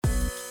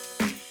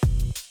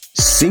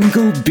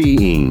Single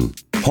Being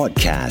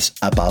Podcast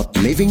about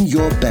living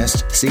your best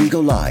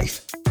single life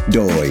โ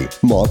ดย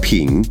หมอ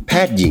ผิงแพ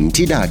ทย์หญิง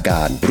ธิดาก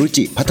ารรุ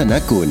จิพัฒน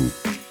กุล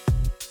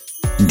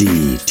ดี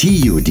ที่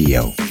อยู่เดีย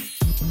ว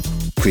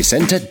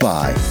Presented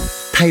by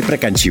ไทยประ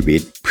กันชีวิ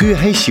ตเพื่อ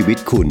ให้ชีวิต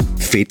คุณ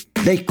ฟิต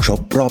ได้คร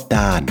บรอบ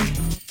ด้าน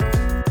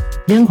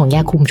เรื่องของย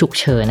าคุมฉุก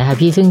เฉินนะคะ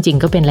พี่ซึ่งจริง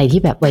ก็เป็นอะไร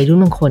ที่แบบวัยรุ่น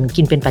บางคน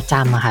กินเป็นประจ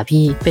ำอะค่ะ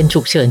พี่เป็น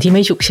ฉุกเฉินที่ไ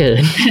ม่ฉุกเฉิ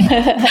น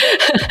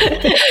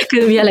คื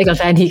อมีอะไรกับ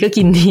แฟนทีก็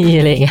กินที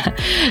อะไรอย่างเงี้ย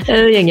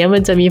อย่างเงี้ยมั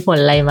นจะมีผล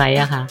อะไรไหม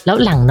อะคะแล้ว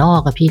หลังนอ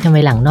กอะพี่ทำไม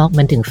หลังนอก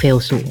มันถึงเฟล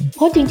สูงเ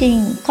พราะจริง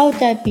ๆเข้า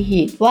ใจ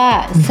ผิดว่า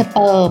สเ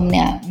ปิร์มเ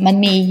นี่ยมัน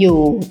มีอยู่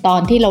ตอ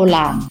นที่เราห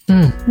ลัง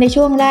ใน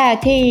ช่วงแรก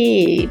ที่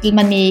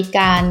มันมี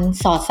การ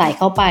สอดใส่เ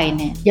ข้าไปเ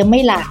นี่ยยังไ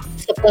ม่หลัง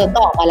สเปิร์มก็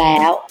ออกมาแล้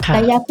วแต่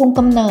ยาคุมก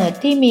ำเนิด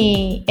ที่มี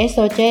เอสโต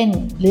รเจน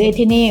หรือเอ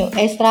ทินิลเ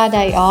อสตราได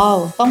ออล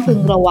ต้องพึง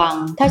ระวัง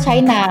ถ้าใช้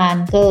นาน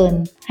เกิน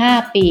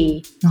5 ปี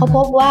เขาพ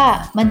บว่า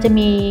มันจะ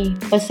มี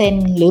เปอร์เซ็น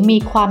ต์หรือมี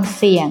ความ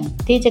เสี่ยง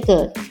ที่จะเ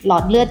กิดหลอ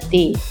ดเลือด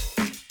ตีบ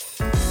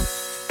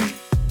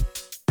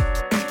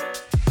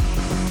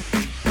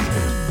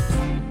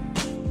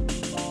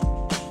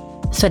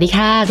สวัสดี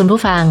ค่ะคุณ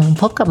ผู้ฟัง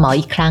พบกับหมอ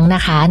อีกครั้งน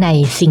ะคะใน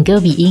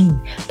Single Being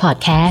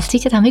Podcast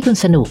ที่จะทำให้คุณ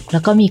สนุกแล้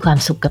วก็มีความ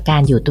สุขกับกา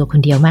รอยู่ตัวค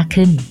นเดียวมาก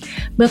ขึ้น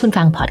เมื่อคุณ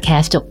ฟัง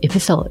Podcast จบเอ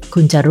พิโซดคุ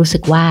ณจะรู้สึ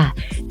กว่า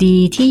ดี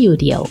ที่อยู่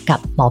เดี่ยวกับ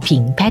หมอผิ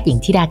งแพทย์หญิง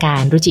ธิดากา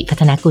รรุจิพั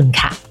ฒนกุล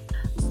ค่ะ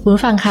คุณ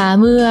ผู้ฟังคะ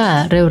เมื่อ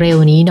เร็ว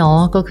ๆนี้เนาะ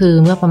ก็คือ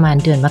เมื่อประมาณ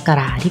เดือนมก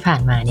ราที่ผ่า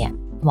นมาเนี่ย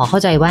หมอเข้า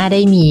ใจว่าไ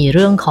ด้มีเ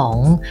รื่องของ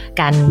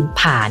การ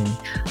ผ่าน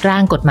ร่า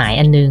งกฎหมาย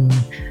อันนึง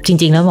จ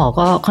ริงๆแล้วหมอ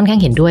ก็ค่อนข้าง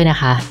เห็นด้วยนะ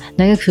คะ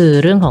นั่นก็คือ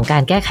เรื่องของกา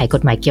รแก้ไขก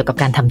ฎหมายเกี่ยวกับ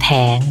การทำแ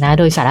ท้งนะ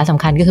โดยสาระส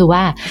ำคัญก็คือว่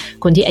า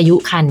คนที่อายุ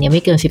ครรภ์เนี่ยไ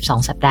ม่เกิน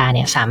12 สัปดาห์เ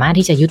นี่ยสามารถ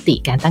ที่จะยุติ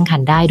การตั้งคร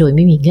รภ์ได้โดยไ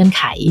ม่มีเงื่อนไ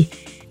ข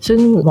ซึ่ง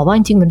บอกว่า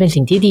จริงๆมันเป็น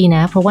สิ่งที่ดีน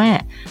ะเพราะว่า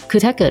คื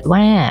อถ้าเกิดว่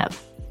า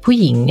ผู้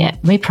หญิงเนี่ย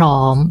ไม่พร้อ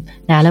ม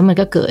นะแล้วมัน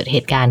ก็เกิดเห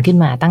ตุการณ์ขึ้น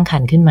มาตั้งคร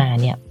รภ์ขึ้นมา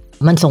เนี่ย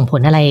มันส่งผ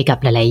ลอะไรกับ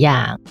หลายๆอย่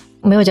าง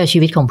ไม่ว่าจะชี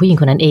วิตของผู้หญิง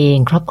คนนั้นเอง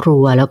ครอบครั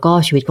วแล้วก็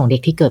ชีวิตของเด็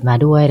กที่เกิดมา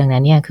ด้วยดังนั้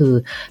นเนี่ยคือ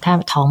ถ้า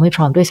ท้องไม่พ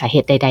ร้อมด้วยสาเห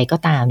ตุใดๆก็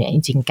ตามเนี่ยจ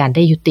ริงๆการไ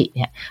ด้ยุติเ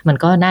นี่ยมัน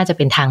ก็น่าจะเ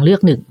ป็นทางเลือ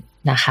กหนึ่ง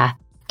นะคะ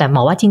แต่หม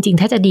อว่าจริง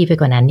ๆถ้าจะดีไป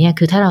กว่านั้นเนี่ย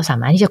คือถ้าเราสา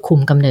มารถที่จะคุ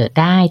มกำเนิด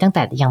ได้ตั้งแ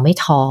ต่ยังไม่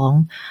ท้อง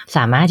ส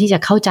ามารถที่จะ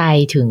เข้าใจ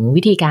ถึง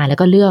วิธีการแล้ว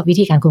ก็เลือกวิ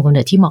ธีการคุมกำเ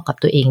นิดที่เหมาะกับ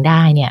ตัวเองไ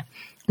ด้เนี่ย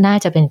น่า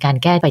จะเป็นการ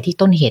แก้ไปที่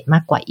ต้นเหตุม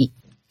ากกว่าอีก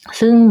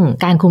ซึ่ง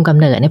การคุมกำ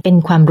เนิดเนี่ยเป็น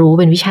ความรู้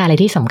เป็นวิชาอะไร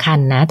ที่สำคัญ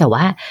นะแต่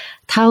ว่า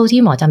เท่าที่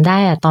หมอจำได้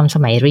ตอนส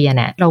มัยเรียน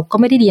เราก็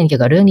ไม่ได้เรียนเกี่ย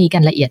วกับเรื่องนี้กั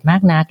นละเอียดมา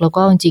กนักแล้ว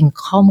ก็จริง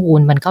ๆข้อมูล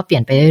มันก็เปลี่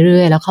ยนไปเ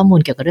รื่อยๆแล้วข้อมูล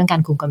เกี่ยวกับเรื่องกา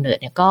รคุมกำเนิด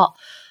เนี่ยก็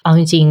เอา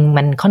จริงๆ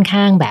มันค่อน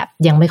ข้างแบบ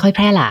ยังไม่ค่อยแพ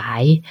ร่หลา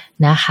ย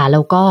นะคะแ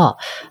ล้วก็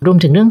รวม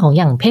ถึงเรื่องของ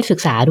อย่างเพศศึ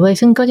กษาด้วย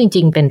ซึ่งก็จ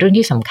ริงๆเป็นเรื่อง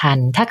ที่สำคัญ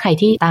ถ้าใคร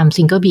ที่ตาม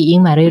Single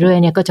Being มาเรื่อย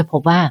ๆเนี่ยก็จะพ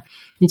บว่า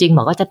จริงๆหม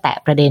อก็จะแตะ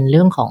ประเด็นเ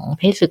รื่องของเ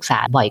พศศึกษา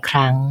บ่อยค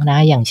รั้งนะ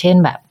อย่างเช่น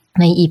แบบ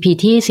ใน EP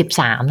ที่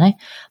13นะ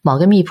หมอ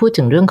ก็มีพูด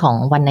ถึงเรื่องของ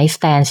one night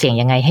stand เสี่ยง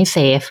ยังไงให้เซ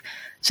ฟ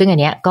ซึ่งอัน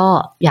เนี้ยก็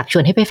อยากช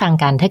วนให้ไปฟัง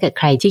กันถ้าเกิด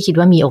ใครที่คิด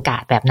ว่ามีโอกา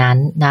สแบบนั้น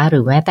นะหรื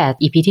อแม้แต่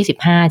EP ที่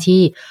15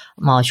ที่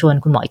หมอชวน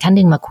คุณหมออีกท่าน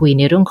นึงมาคุย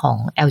ในเรื่องของ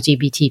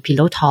LGBT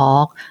Pillow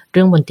Talk เ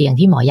รื่องบนเตียง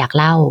ที่หมออยาก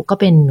เล่าก็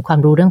เป็นความ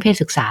รู้เรื่องเพศ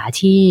ศึกษา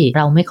ที่เ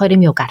ราไม่ค่อยได้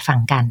มีโอกาสฟัง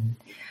กัน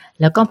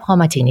แล้วก็พอ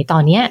มาถึงในตอ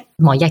นนี้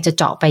หมออยากจะ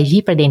เจาะไป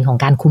ที่ประเด็นของ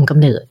การคุมก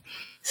ำเนิด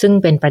ซึ่ง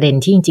เป็นประเด็น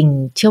ที่จริง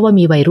ๆเชื่อว่า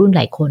มีวัยรุ่นห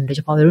ลายคนโดยเ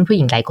ฉพาะวัยรุ่นผู้ห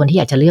ญิงหลายคนที่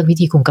อยากจะเลือกวิ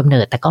ธีคุมกำเ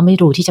นิดแต่ก็ไม่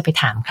รู้ที่จะไป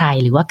ถามใคร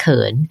หรือว่าเขิ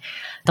น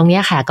ตรงนี้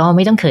ค่ะก็ไ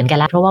ม่ต้องเขินกัน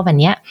ละเพราะว่าวัน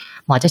นี้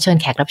หมอจะเชิญ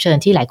แขกรับเชิญ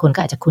ที่หลายคน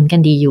ก็อาจจะคุ้นกั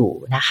นดีอยู่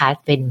นะคะ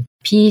เป็น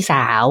พี่ส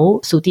าว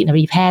สูติน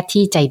รีแพทย์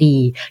ที่ใจดี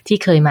ที่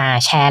เคยมา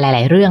แชร์หล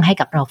ายๆเรื่องให้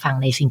กับเราฟัง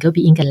ใน Single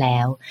Being กันแล้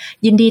ว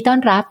ยินดีต้อน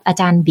รับอา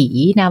จารย์บี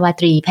นาวา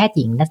ตรีแพทย์ห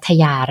ญิงณัฐ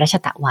ยารัช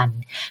ตะวัน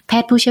แพ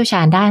ทย์ผู้เชี่ยวช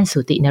าญด้านสู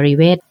ตินรี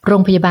เวชโร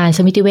งพยาบาลส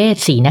มิติเวช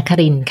ศรีนค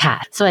รินทร์ค่ะ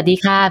สวัสดี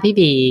ค่ะพี่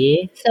บี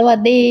สวัส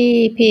ดี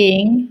ผิ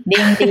งดิ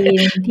ง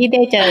ที่ไ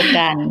ด้เจอ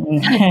กัน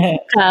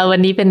ค่ะวัน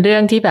นี้เป็นเรื่อ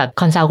งที่แบบ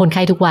คอนซัลท์คนไ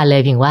ข้ทุกวันเล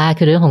ยผิงว่า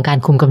คือเรื่องของการ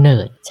คุมกำเนิ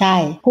ดใช่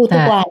พูดทุ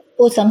กวัน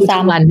พูดซ้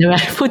ำๆวันใช่ไหม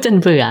พูดจน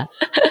เบื่อ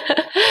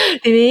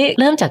ทีนี้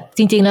เริ่มจาก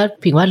จริงๆแล้ว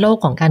ผิงว่าโลก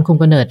ของการคุม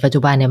กำเนิดปัจจุ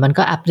บันเนี่ยมัน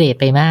ก็อัปเดต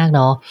ไปมากเ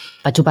นาะ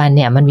ปัจจุบันเ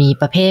นี่ยมันมี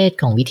ประเภท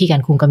ของวิธีกา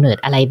รคุมกำเนิด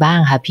อะไรบ้าง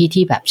คะพี่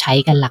ที่แบบใช้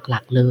กันหลั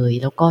กๆเลย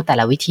แล้วก็แต่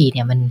ละวิธีเ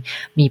นี่ยมัน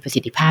มีประสิ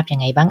ทธิภาพยัง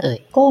ไงบ้างเอ่ย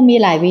ก็มี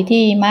หลายวิ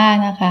ธีมาก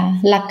นะคะ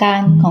หลักการ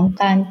ของ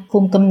การคุ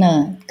มกำเนิ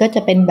ดก็จ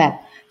ะเป็นแบบ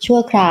ชั่ว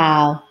ครา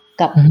ว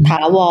กับถ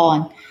าว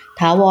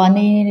ร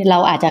นี่เรา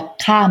อาจจะ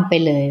ข้ามไป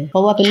เลยเพรา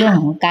ะว่าเป็นเรื่อง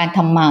ของการท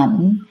ำห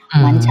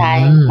มันชาย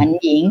หมัน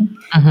หญิง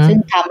ซึ่ง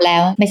ทำแล้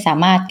วไม่สา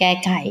มารถแก้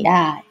ไขไ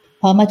ด้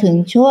พอมาถึง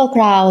ชั่วค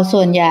ราว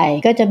ส่วนใหญ่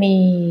ก็จะมี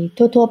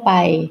ทั่วๆไป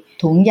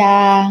ถุงย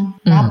าง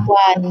นับ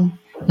วัน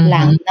ห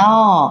ลังน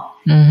อก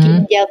กิน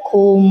ยา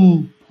คุม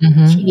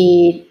ฉี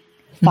ด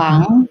ฝัง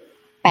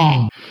แปะ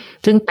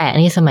ซึ่งแปะ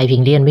นี่สมัยผิ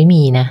งเรียนไม่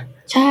มีนะ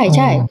ใ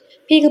ช่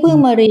พี่ก็เพิ่ง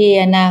มาเรีย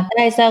นนะไ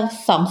ด้สัก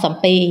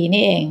 2-3 ปี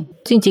นี่เอง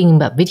จริงๆ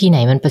แบบวิธีไหน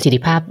มันประสิทธิ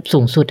ภาพสู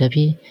งสุดอะ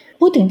พี่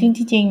พูดถึงจ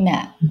ริงๆเนี่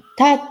ย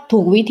ถ้าถู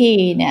กวิธี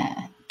เนี่ย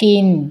กิ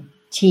น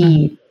ฉี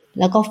ด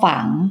แล้วก็ฝั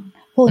ง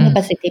พ วกนี้ป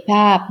ระสิทธิภ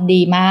าพ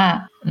ดีมาก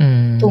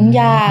ถุง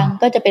ยาง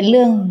ก็จะเป็นเ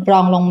รื่องร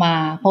องลงมา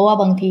เพราะว่า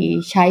บางที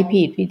ใช้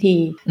ผิดวิธี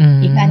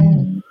อีกอัน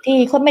ที่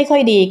ไม่ค่อ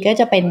ยดีก็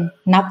จะเป็น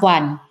นับวั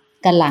น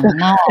กับหลัง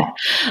นอก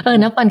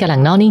นับวันกับหลั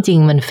งนอกจริง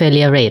ๆมัน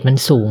failure rate มัน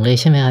สูงเลย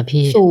ใช่ไหมคะ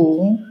พี่สู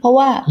งเพราะ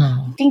ว่า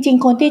จริง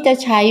ๆคนที่จะ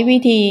ใช้วิ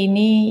ธี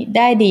นี้ไ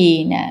ด้ดี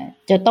เนี่ย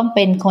จะต้องเ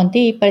ป็นคน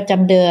ที่ประจ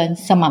ำเดือน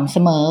สม่ำเส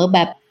มอแบ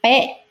บเป๊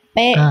ะ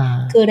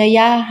คือระย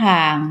ะห่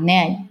างเนี่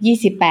ย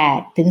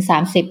28ถึง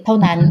30เท่า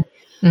นั้น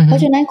เพรา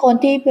ะฉะนั้นคน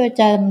ที่ประ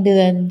จำเดื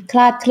อนคล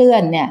าดเคลื่อ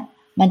นเนี่ย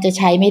มันจะใ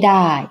ช้ไม่ไ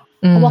ด้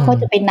เพราะว่าเขา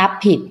จะไปนับ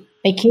ผิด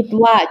ไปคิด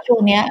ว่าช่วง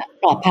เนี้ย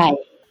ปลอดภัย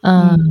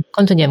ค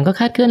นส่วนใหญ่ก็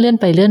คาดเคลื่อนเลื่อน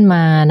ไปเลื่อนม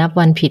านับ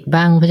วันผิด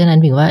บ้างเพราะฉะนั้น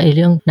ผิงว่าเ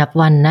รื่องนับ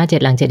วันหน้า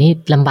7หลัง7นี่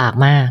ลำบาก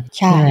มากใ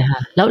ช่ไหมค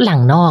ะแล้วหลั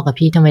งนอกอะ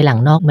พี่ทำไมหลัง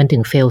นอกมันถึ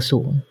งเฟลสู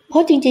งเพรา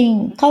ะจริง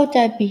ๆเข้าใจ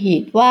ผิ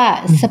ดว่า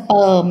สเ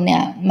ปิร์มเนี่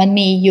ยมัน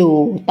มีอยู่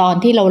ตอน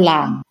ที่เราห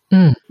ลัง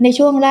ใน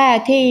ช่วงแรก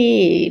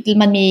ที่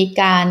มันมี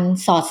การ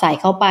สอดใส่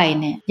เข้าไป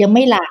เนี่ยยังไ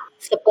ม่หลัง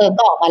สเปิร์ม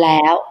ก็ออกมาแ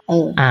ล้ว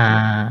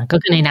ก็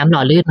คือในน้ำหล่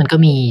อลื่นมันก็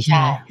มีใ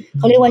ช่เ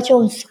ขาเรียกว่าช่ว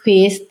งสควี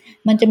ซ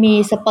มันจะมี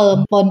สเปิร์ม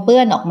ปนเปื้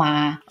อนออกมา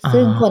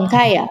ซึ่งคนไ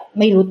ข้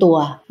ไม่รู้ตัว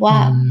ว่า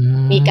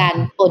มีการ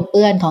ปนเ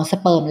ปื้อนของส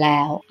เปิร์มแล้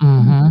ว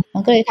มั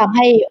นก็เลยทำใ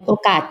ห้โอ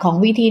กาสของ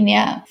วิธีเนี้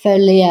ยเฟล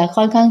เลีย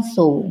ค่อนข้าง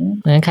สูง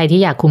เพราะฉะนั้นใคร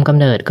ที่อยากคุมกำ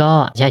เนิดก็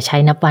จะใช้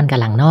นับวันกับ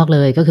หลังนอกเล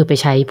ยก็คือไป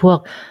ใช้พวก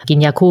กิน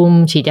ยาคุม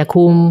ฉีดยา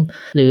คุม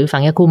หรือฝั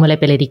งยาคุมอะไร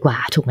ไปเลยดีกว่า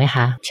ถูกไหมค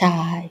ะใช่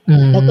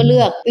แล้วก็เลื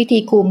อกวิธี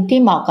คุมที่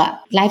เหมาะกับ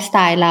ไลฟ์สไต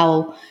ล์เรา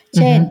เ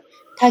ช่น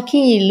ถ้า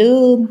ขี้ลื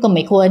มก็ไ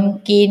ม่ควร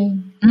กิน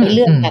ไปเ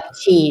ลือกแบบ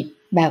ฉีด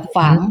แบบ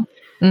ฝัง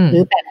หรื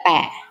อแบบแป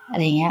ะอะ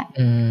ไรเงี้ย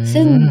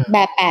ซึ่งแบ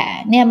บแปะ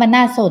เนี่ยมัน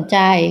น่าสนใจ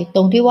ต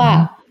รงที่ว่า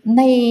ใ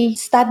น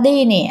สตั๊ด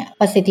ดี้เนี่ย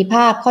ประสิทธิภ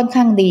าพค่อน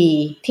ข้างดี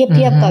เที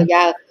ยบกับย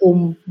าคุม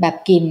แบบ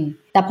กิน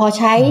แต่พอ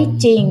ใช้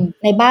จริง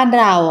ในบ้าน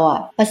เรา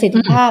ประสิท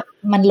ธิภาพ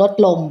มันลด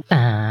ลง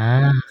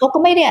เขาก็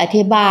ไม่ได้อ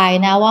ธิบาย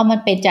นะว่ามัน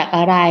เป็นจาก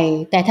อะไร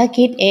แต่ถ้า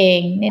คิดเอง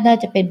นี่น่า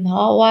จะเป็นเพร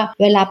าะว่า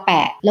เวลาแป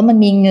ะแล้วมัน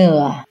มีเหงื่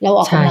อเรา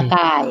ออกกำลังก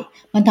าย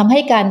มันทำให้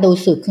การดูด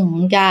ซึมขอ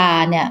งยา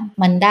เนี่ย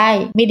มันได้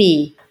ไม่ดี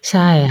ใ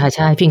ช่ค่ะใ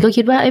ช่พิงก็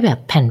คิดว่าไอ้แบบ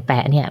แผ่นแป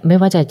ะเนี่ยไม่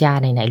ว่าจะยา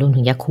ไหนๆรวมถึ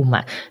งยาคุม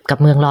กับ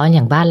เมืองร้อนอ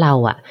ย่างบ้านเรา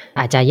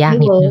อาจจะยาก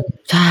นิดนึง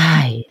ใช่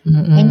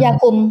เหมือนยา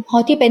คุม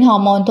ที่เป็นฮอ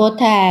ร์โมนทด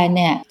แทนเ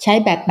นี่ยใช้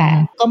แบบแปะ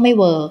ก็ไม่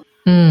เวิร์ก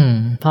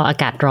พออา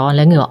กาศร้อนแ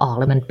ล้วเหงื่อออก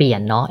แล้วมันเปลี่ย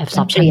นเนาะ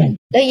absorption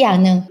แล้วอย่าง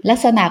นึงลัก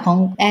ษณะของ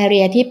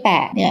area ที่แป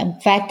ะเนี่ย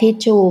fat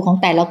tissue ของ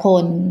แต่ละค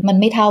นมัน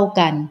ไม่เท่า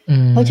กัน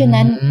เพราะฉะ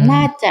นั้น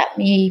น่าจะ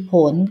มีผ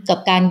ลกับ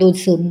การดูด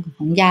ซึมข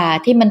องยา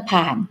ที่มัน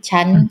ผ่าน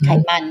ชั้นไข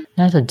มัน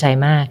น่าสนใจ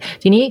มาก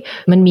ทีนี้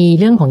มันมี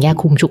เรื่องของยา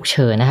คุมฉุกเ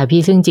ฉินนะคะ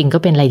พี่ซึ่งจริงก็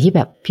เป็นอะไรที่แ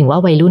บบพิงว่า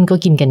วัยรุ่นก็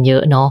กินกันเยอ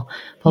ะเนาะ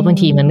เพราะบาง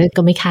ทีมัน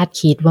ก็ไม่คาด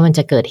คิดว่ามันจ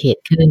ะเกิดเห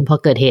ตุขึ้นพอ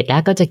เกิดเหตุแล้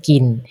วก็จะกิ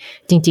น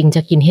จริงๆจ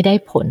ะกินให้ได้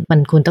ผลมัน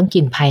ควรต้อง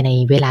กินภายใน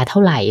เวลาเท่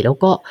าไหร่แล้ว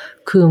ก็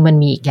คือมัน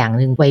มีอีกอย่าง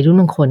นึงวัยรุ่น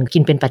บางคนกิ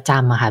นเป็นประจ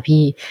ำอะค่ะ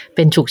พี่เ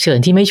ป็นฉุกเฉิน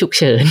ที่ไม่ฉุก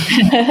เฉิน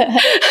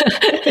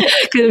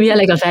คือมีอะไ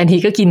รกับแฟนที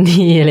ก็กิน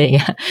ทีอะไรอย่างเ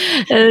งี้ย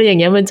อย่าง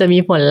เงี้ยมันจะมี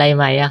ผลอะไรไ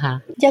หมอะคะ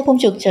ยาคุม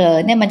ฉุกเฉิน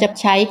เนี่ยมันจะ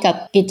ใช้กับ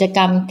กิจก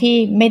รรมที่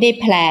ไม่ได้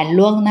แพลน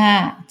ล่วงหน้า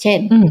เช่น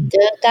เจ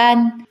อกัน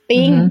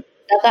ปิ้ง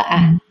แล้วก็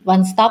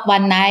one stop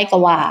one night ก็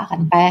ว่ากั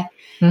นไป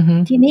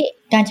ทีนี้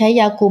การใช้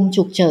ยาคุม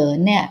ฉุกเฉิน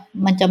เนี่ย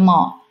มันจะเหม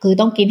าะคือ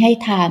ต้องกินให้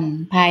ทัน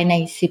ภายใน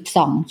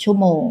12ชั่ว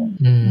โมง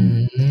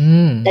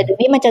แต่เดี๋ยว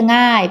นี้มันจะ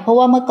ง่ายเพราะ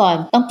ว่าเมื่อก่อน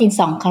ต้องกิน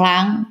2ครั้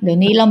งเดี๋ยว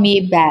นี้เรามี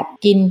แบบ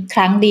กินค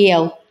รั้งเดียว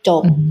จ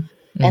บ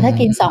แต่ถ้า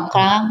กิน2ค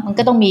รั้งมัน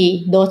ก็ต้องมี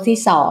โดสที่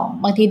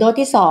2บางทีโดส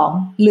ที่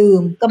2ลื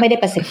มก็ไม่ได้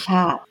ประสิทธิภ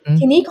าพ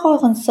ทีนี้ข้อ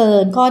คอนเซิ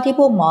ร์นข้อที่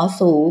พวกหมอ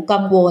สูกั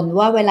งวล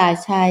ว่าเวลา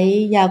ใช้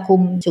ยาคุ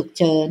มฉุก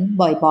เฉิน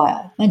บ่อย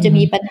ๆมันจะ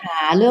มีปัญหา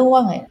เรื่องว่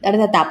า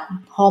ระดับ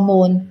ฮอร์โม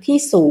นที่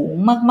สูง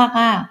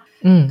มาก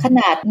ๆข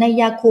นาดใน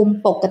ยาคุม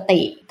ปก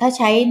ติถ้าใ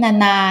ช้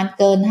นานๆ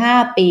เกิน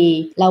5ปี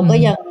เราก็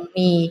ยัง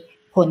มี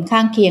ผลข้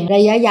างเคียงร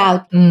ะยะยาว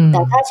แ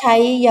ต่ถ้าใช้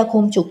ยาคุ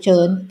มฉุกเฉิ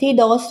นที่โ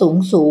ดส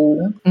สูง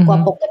กว่า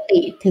ปกติ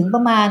ถึงป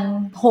ระมาณ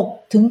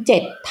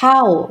 6-7 เท่า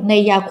ใน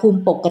ยาคุม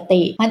ปก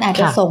ติมันอาจ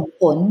จะส่ง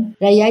ผล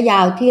ระยะยา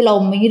วที่เรา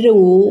ไม่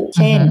รู้เ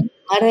ช่น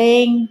มะเร็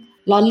ง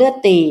หลอดเลือด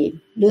ตีบ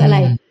หรืออะไร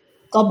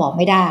ก็บอกไ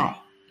ม่ได้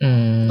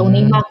ตรง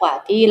นี้มากกว่า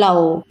ที่เรา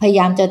พยาย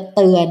ามจะเ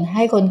ตือนใ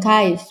ห้คนไข้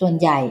ส่วน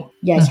ใหญ่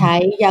อย่าใช้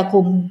ยาคุ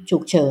มฉุ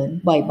กเฉิน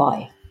บ่อย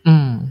ๆ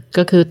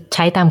ก็คือใ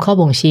ช้ตามข้อ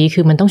บ่งชี้คื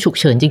อมันต้องฉุก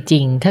เฉินจริ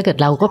งๆถ้าเกิด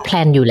เราก็แพล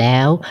นอยู่แล้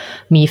ว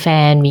มีแฟ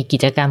นมีกิ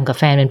จกรรมกับ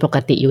แฟนเป็นปก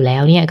ติอยู่แล้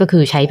วเนี่ยก็คื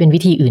อใช้เป็นวิ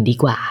ธีอื่นดี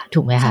กว่า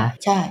ถูกไหมคะ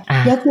ใช่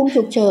ยาคุม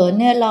ฉุกเฉิน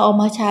เนี่ยเราเอา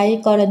มาใช้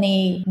กรณี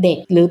เด็ก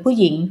หรือผู้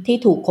หญิงที่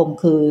ถูกข่ม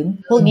ขืน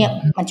พวกนี้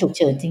มันฉุกเ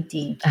ฉินจ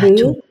ริงๆหรือ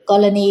ก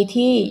รณี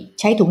ที่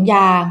ใช้ถุงย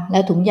างแล้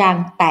วถุงยาง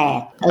แต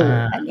ก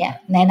อันเนี้ย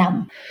แนะน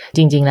ำจ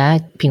ริงๆแล้ว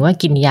พิงว่า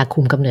กินยาคุ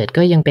มกำเนิด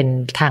ก็ยังเป็น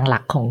ทางหลั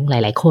กของห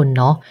ลายๆคน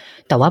เนาะ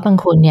แต่ว่าบาง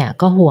คนเนี่ย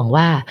ก็ห่วง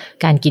ว่า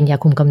การกินยา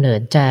คุมกำเนิด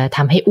จะท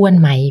ำให้อ้วน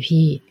ไหม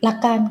พี่หลัก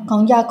การขอ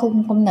งยาคุม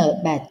กำเนิด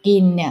แบบกิ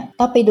นเนี่ย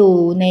ต้องไปดู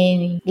ใน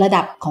ระ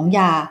ดับของย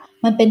า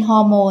มันเป็นฮอ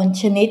ร์โมน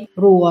ชนิด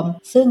รวม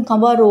ซึ่งค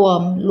ำว่าร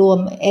วม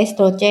เอสโต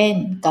รเจน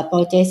กับโปร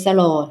เจสเตอโ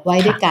รนไว้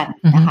ด้วยกัน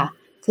นะคะ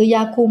คือย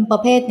าคุมปร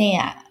ะเภทเนี่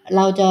ยเ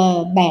ราจะ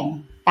แบ่ง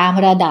ตาม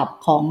ระดับ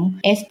ของ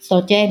เอสโตร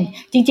เจน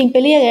จริงๆไป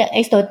เรียกเอ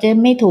สโตรเจน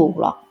ไม่ถูก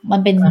หรอกมัน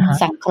เป็น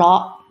สังเคราะ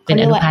ห์เขาเ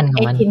รียกว่าเ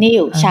อทินิ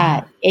ลใช่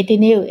เอทิ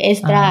นิลเอส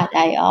ตราได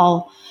ออล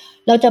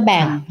เราจะแ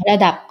บ่งระ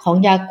ดับของ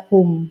ยา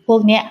คุมพว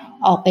กนี้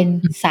ออกเป็น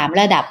3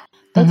ระดับ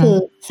ก็คือ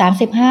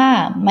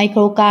35ไมโค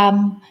รกรัม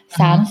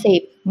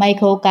30ไมโ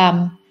ครกรัม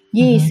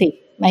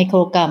20ไมโคร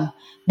กรัม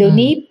เดี๋ยว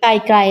นี้ไป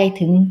ไกล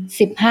ถึง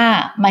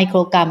15ไมโคร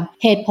กรัม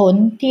เหตุผล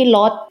ที่ล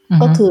ด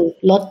ก็คือ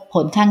ลดผ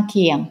ลข้างเ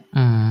คียง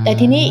แต่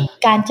ทีนี้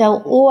การจะ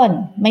อ้วน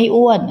ไม่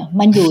อ้วน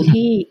มันอยู่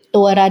ที่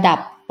ตัวระดับ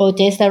โปรเ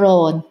จสเตอโร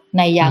นใ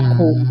นยา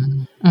คุม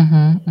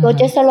โปรเ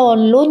จสเตอโรน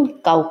รุ่น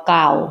เ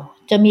ก่า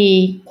ๆจะมี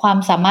ความ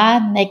สามารถ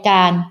ในก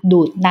าร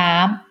ดูดน้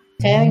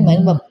ำใช่เหมือน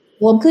แบบ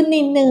บวมขึ้น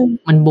นิดนึง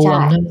มันบวม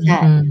ใช่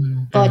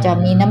ก็จะ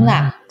มีน้ำหนั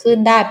กขึ้น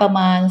ได้ประม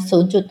าณ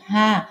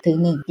 0.5 ถึง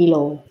 1 กิโล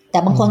แต่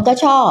บางคนก็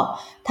ชอบ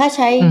ถ้าใ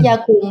ช้ยา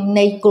คุมใ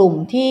นกลุ่ม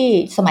ที่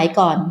สมัย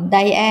ก่อนได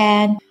แอ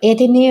นเอ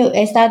ทินิลเอ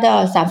สตราดอ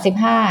ล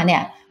35เนี่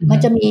ยมัน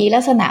จะมีลั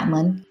กษณะเหมื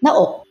อนหน้า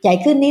อกใหญ่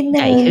ขึ้นนิดนึ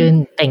งใหญ่ขึ้น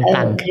เต่ง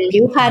ตังขึ้นผิ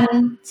วพรรณ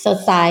สด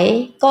ใส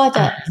ก็จ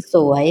ะส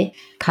วย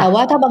แต่ว่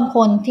าถ้าบางค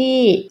นที่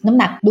น้ำ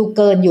หนักดูเ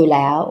กินอยู่แ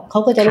ล้วเขา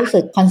ก็จะรู้สึ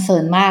กคอนเซิ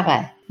ร์นมากแหล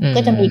ะ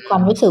ก็จะมีควา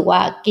มรู้สึกว่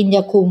ากินย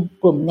าคุม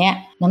กลุ่มเนี้ย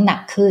น้ำหนัก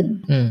ขึ้น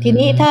ที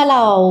นี้ถ้าเร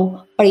า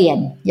เปลี่ยน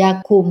ยา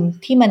คุม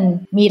ที่มัน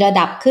มีระ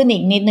ดับขึ้นอี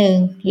กนิดนึง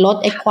ลด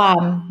ไอ้ควา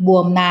มบว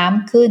มน้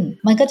ำขึ้น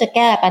มันก็จะแ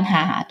ก้ปัญห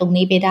าตรง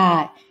นี้ไปได้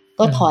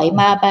ก็ถอย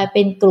มาเ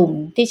ป็นกลุ่ม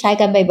ที่ใช้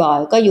กันบ่อย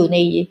ๆก็อยู่ใน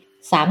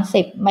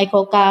30ไมโคร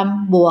กรัม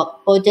บวก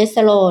โปรเจสเต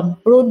อโรน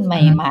รุ่นใ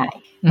หม่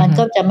ๆมัน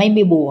ก็จะไม่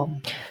มีบวม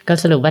ก็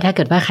สรุปว่าถ้าเ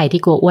กิดว่าใคร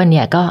ที่กลัวอ้วนเ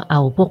นี่ยก็เอา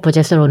พวกโปรเจ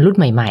สเตอโรนรุ่น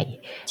ใหม่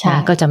ๆน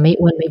ะก็จะไม่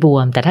อ้วนไม่บว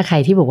มแต่ถ้าใคร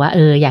ที่บอกว่า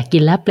อยากกิ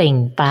นแล้วเปล่ง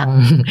ปลั่ง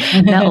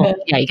หน้าอก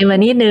ใหญ่ขึ้นมา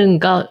นิดนึง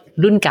ก็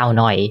รุ่นเก่า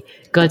หน่อย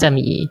ก็จะ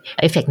มี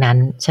เอฟเฟกต์นั้น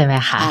ใช่ไหม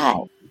คะใช่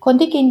คน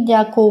ที่กินย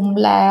าคุม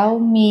แล้ว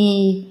มี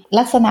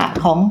ลักษณะ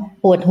ของ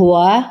ปวดหัว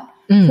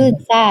คลื่น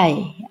ไส้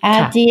อา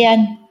เจียน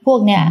พวก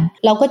เนี่ย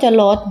เราก็จะ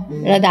ลด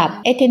ระดับ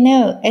เอทินิ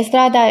ลเอสตร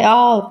าไดออ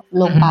ล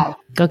ลงไป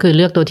ก็คือเ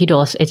ลือกตัวที่โด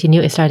สเอทินิ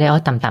ลเอสตราไดออ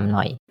ลต่ำๆห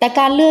น่อยแต่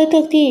การเลือก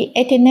ที่เอ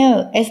ทินิล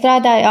เอสตรา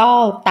ไดออ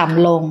ลต่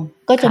ำลง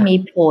ก็จะมี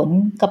ผล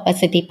กับประ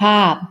สิทธิภ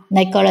าพใน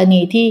กร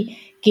ณีที่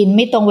กินไ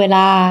ม่ตรงเวล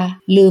า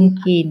ลืม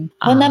กิน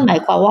เพราะนั่นหมาย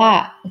ความว่า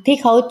ที่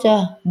เขาจะ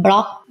บล็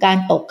อกการ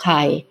ตกไ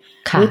ข่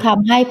หรือท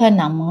ำให้ผ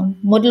นัง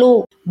มดลู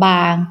กบ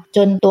างจ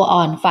นตัว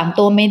อ่อนฝัง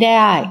ตัวไม่ไ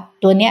ด้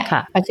ตัวเนี้ย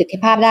ประสิทธิ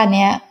ภาพด้านเ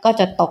นี้ยก็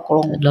จะตกล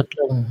งลด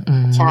ลง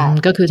ใช่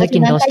ก็คือถ้ากิ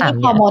นโดสต่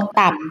ำฮอร์โมน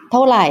ต่ำเท่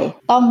าไหร่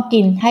ต้อง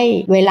กินให้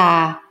เวลา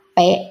เ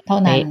ป๊ะเท่า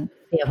นั้น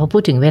เดี๋ยวพอพู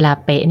ดถึงเวลา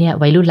เป๊ะเนี่ย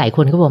วัยรุ่นหลายค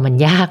นก็บอกมัน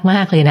ยากม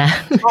ากเลยนะ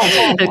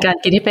โดยการ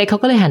กินให้เป๊ะเขา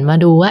ก็เลยหันมา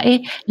ดูว่า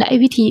แล้วไอ้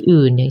วิธี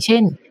อื่นอย่างเช่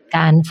นก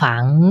ารฝั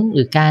งห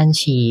รือการ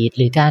ฉีด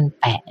หรือการ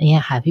แปะเนี่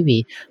ยค่ะพี่หวี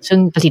ซึ่ง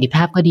ประสิทธิภ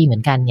าพก็ดีเหมื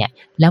อนกันเนี่ย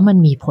แล้วมัน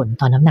มีผล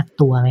ต่อน้ำหนัก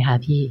ตัวไหมคะ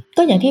พี่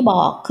ก็อย่างที่บ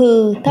อกคือ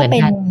ถ้าเป็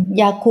น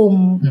ยาคุม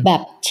แบ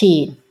บฉี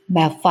ดแบ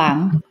บฝัง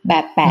แบ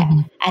บแปะ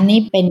อันนี้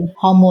เป็น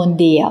ฮอร์โมน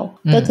เดียว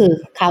ก็คือ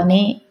คราว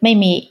นี้ไม่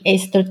มีเอ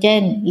สโตรเจ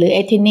นหรือเอ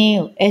ทินิล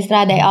เอสตร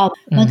าไดออล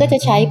มันก็จะ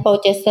ใช้โปร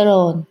เจสเตอโร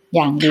นอ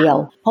ย่างเดียว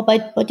พอไป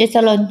โปรเจสเต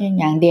อโรน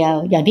อย่างเดียว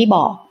อย่างที่บ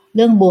อกเ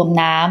รื่องบวม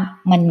น้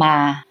ำมันมา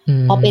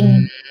พอเป็น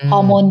ฮอ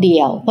ร์โมนเดี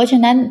ยวเพราะฉะ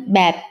นั้นแบ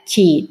บ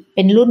ฉีดเ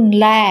ป็นรุ่น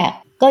แรก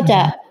ก็จะ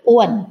อ้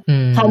วน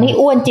คราวนี้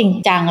อ้วนจริง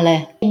จังเลย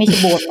ไม่ใช่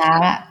บวมน้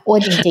ำอะอ้วน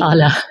จริง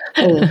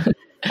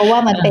ๆเพราะว่า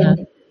มันเป็น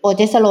โปรเ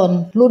จสเตอโรน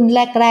รุ่น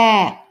แร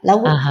กๆแล้ว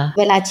เ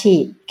วลาฉี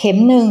ดเข็ม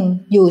หนึ่ง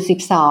อยู่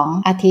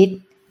12อาทิตย์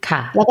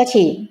แล้วก็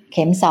ฉีดเ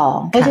ข็ม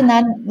2เพราะฉะนั้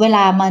นเวล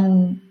ามัน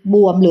บ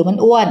วมหรือมัน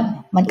อ้ว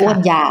น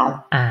ยาว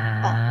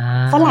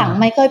ฝรั่ง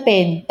ไม่ค่อยเป็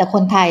นแต่ค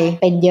นไทย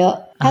เป็นเยอะ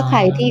ถ้าใคร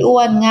ที่อ้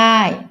วนง่า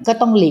ยก็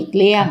ต้องหลีก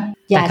เลี่ยง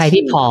แต่ใคร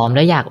ที่ผอมแ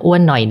ล้วอยากอ้ว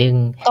นหน่อยนึง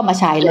ก็มา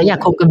ใช้เลยแล้วอยาก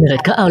คุมกำเนิด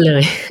ก็เอาเล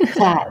ย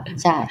ใช่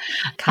ใช่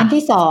อัน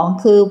ที่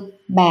2คือ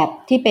แบบ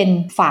ที่เป็น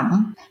ฝัง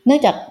เนื่อ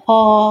งจากพอ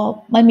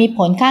มันมีผ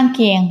ลข้างเ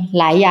คียง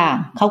หลายอย่าง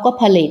เขาก็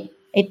ผลิต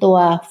ไอตัว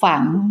ฝั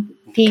ง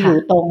ที่อยู่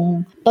ตรง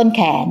ต้นแ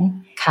ขน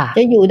จ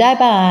ะอยู่ได้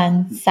ประมาณ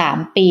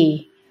3 ปี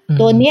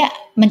ตัวเนี้ย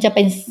มันจะเ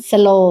ป็น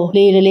slow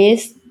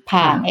release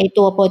ผ่านไอ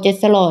ตัวโปรเจส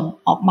เตอโรน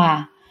ออกมา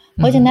เ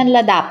พราะฉะนั้นร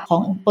ะดับขอ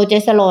งโปรเจ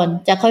สเตอโรน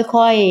จะ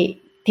ค่อย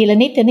ๆทีละ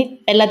นิด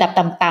เป็นระดับ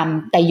ต่ำ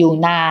ๆแต่อยู่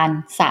นาน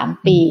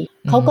3 ปี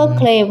เขาก็เ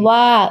คลมว่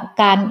า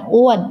การ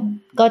อ้วน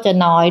ก็จะ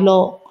น้อยล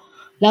ง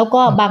แล้ว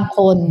ก็บางค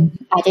น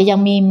อาจจะยัง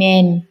มีเม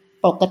น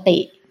ปกติ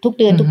ทุก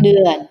เดือ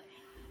น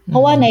เพรา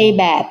ะว่าใน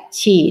แบบ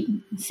ฉีด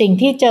สิ่ง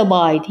ที่เจอ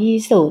บ่อยที่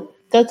สุด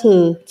ก็คือ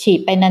ฉีด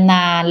ไปน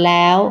านๆแ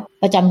ล้ว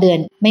ประจำเดือน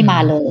ไม่มา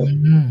เลย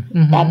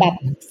แต่แบบ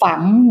ฝั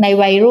งใน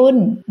วัยรุ่น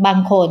บาง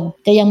คน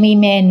จะยังมี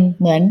เมน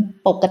เหมือน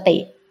ปกติ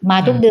มา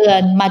ทุกเดือน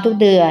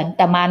แ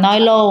ต่มาน้อย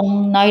ล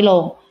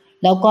ง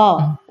แล้วก็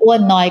อ้ว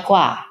นน้อยก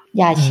ว่า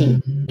ยาฉีด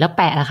แล้วแ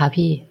ปะล่ะคะ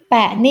พี่แป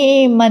ะนี่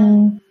มัน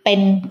เป็น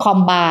คอม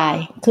ไบ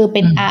น์คือเ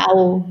ป็นเอา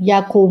ยา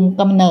คุม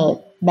กำเนิด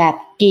แบบ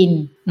กิน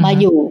มา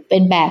อยู่เป็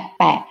นแบบ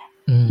แปะ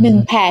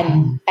1 แผ่น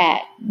แปะ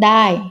ไ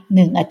ด้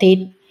1 อาทิต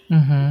ย์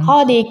ข้อ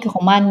ดีข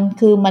องมัน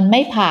คือมันไ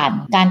ม่ผ่าน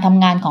การท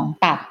ำงานของ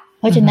ตับ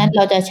เพราะฉะนั้นเ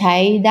ราจะใช้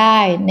ได้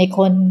ในค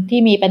นที่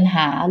มีปัญห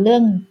าเรื่อ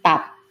งตั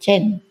บเช่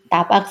น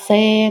ตับอักเส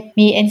บ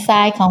มีเอนไซ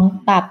ม์ของ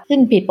ตับขึ้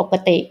นผิดปก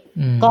ติ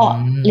ก็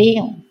เลี่ย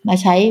งมา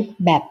ใช้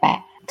แบบแปะ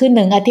คือ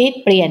1อาทิตย์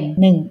เปลี่ยน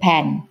1แผ่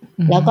น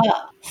แล้วก็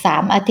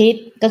3อาทิต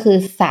ย์ก็คือ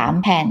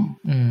3แผ่น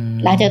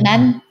หลังจากนั้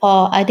นพอ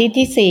อาทิตย์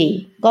ที่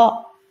4ก็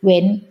เ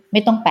ว้นไ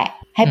ม่ต้องแปะ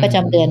ให้ประจ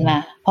ำเดือนมา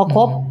พอค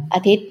รบอ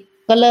าทิตย์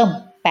ก็เริ่ม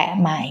แปะ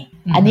ใหม่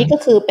อันนี้ก็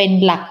คือเป็น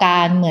หลักกา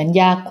รเหมือน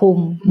ยาคุม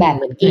แบบ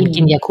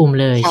กินยาคุม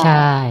เลยใ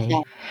ช่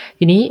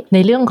ทีนี้ใน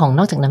เรื่องของน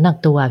อกจากน้ำหนัก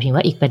ตัวพิง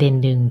ว่าอีกประเด็น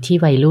นึงที่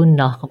วัยรุ่น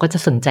เนาะเขาก็จะ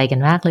สนใจกัน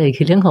มากเลย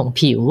คือเรื่องของ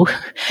ผิว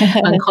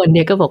บางคนเ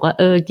นี่ยก็บอกว่า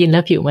กินแล้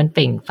วผิวมันเป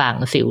ล่งปลั่ง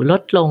สิวล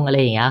ดลงอะไร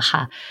อย่างเงี้ยค่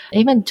ะ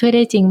มันช่วยไ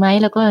ด้จริงไหม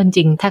แล้วก็จ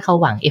ริงถ้าเขา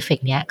หวังเอฟเฟก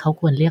ต์เนี้ยเขา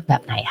ควรเลือกแบ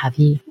บไหนคะ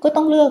พี่ก็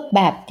ต้องเลือกแ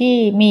บบที่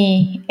มี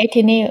เอ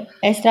ทินิล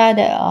เอสตราเ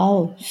ดอล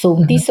สูง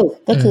ที่สุด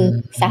ก็คือ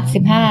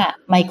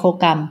35ไมโคร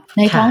กรัมใ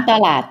นท้องต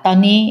ลาดตอน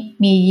นี้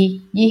มี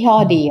ยี่ห้อ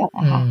เดียว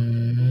นะคะ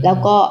แล้ว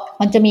ก็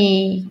มันจะมี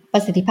ปร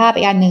ะสิทธิภาพ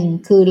อีกอันหนึ่ง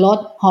คือลด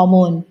ฮอร์โม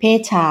นเพศ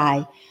ชาย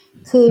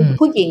คือ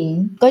ผู้หญิง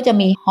ก็จะ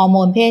มีฮอร์โม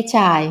นเพศช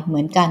ายเห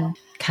มือนกัน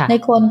ใน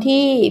คน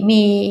ที่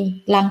มี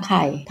รังไ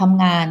ข่ท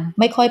ำงาน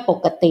ไม่ค่อยป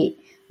กติ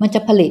มันจะ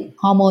ผลิต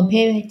ฮอร์โมนเพ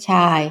ศช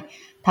าย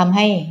ทำใ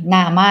ห้หน้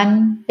ามัน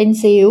เป็น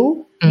สิว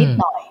นิด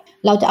หน่อย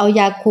เราจะเอา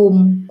ยาคุม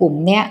กลุ่ม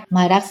เนี้ยม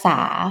ารักษา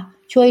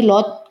ช่วยล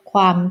ดคว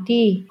าม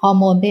ที่ฮอร์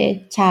โมนเพศ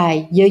ชาย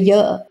เยอ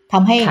ะๆท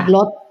ำให้ล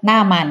ดหน้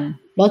ามัน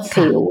ลด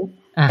สิว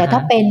แต่ถ้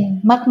าเป็น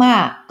มา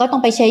กๆก็ต้อ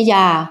งไปใช้ย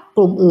าก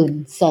ลุ่มอื่น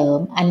เสริม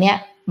อันเนี้ย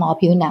หมอ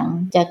ผิวหนัง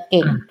จะเ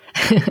ก่ง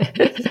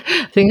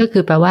ซึ่งก็คื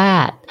อแปลว่า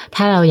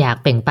ถ้าเราอยาก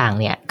เปล่งปลั่ง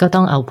เนี่ยก็ต้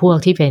องเอาพวก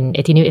ที่เป็นเอ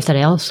ทินิลเอสเตอเร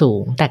ลสู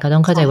งแต่ก็ต้อ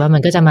งเข้าใจว่ามั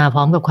นก็จะมาพ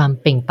ร้อมกับความ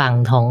เปล่งปลั่ง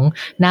ของ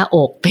หน้าอ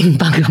กเปล่ง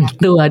ปลั่งของ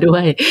ตัวด้ว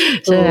ย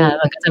ใช่ไหม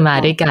มันก็จะมา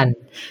ด้วยกัน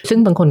ซึ่ง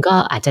บางคนก็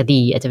อาจจะ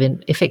ดีอาจจะเป็น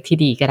เอฟเฟกต์ที่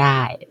ดีก็ไ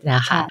ด้น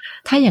ะคะ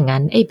ถ้าอย่างนั้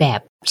นแบ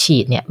บฉี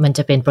ดเนี่ยมันจ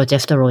ะเป็นโปรเจ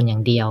สเตอโรนอย่า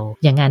งเดียว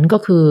อย่างนั้นก็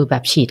คือแบ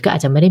บฉีดก็อา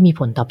จจะไม่ได้มี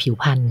ผลต่อผิว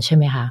พรรณใช่ไ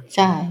หมคะใ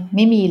ช่ไ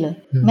ม่มีเลย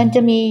มันจ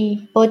ะมี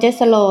โปรเจสเ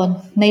ตอโรน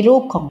ในรู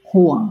ปของ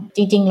ห่วงจ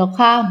ริงๆเรา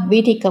ข้ามวิ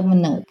ธีกำ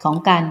เนิดของ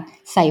การ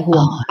ใส่ห่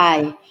วงไป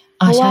เ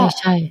พราะว่า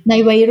ใน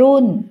วัย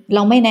รุ่นเร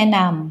าไม่แนะน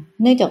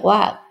ำเนื่องจากว่า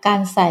การ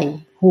ใส่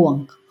ห่วง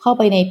เข้าไ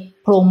ปใน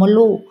โพรงมด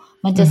ลูก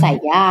มันจะใส่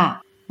ยาก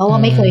เพราะว่า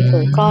ไม่เคย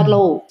คลอด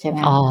ลูกใช่ไหม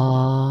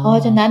เพรา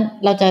ะฉะนั้น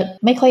เราจะ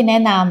ไม่ค่อยแนะ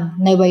น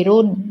ำในวัย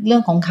รุ่นเรื่อ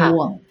งของห่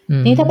วง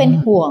นี่ถ้าเป็น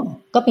ห่วง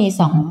ก็มี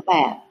2แบ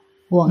บ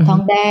ห่วงทอ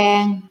งแด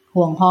ง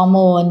ห่วงฮอร์โม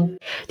น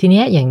ทีเ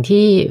นี้ยอย่าง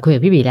ที่คุยกั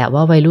บพี่บีแหละ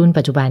ว่าวัยรุ่น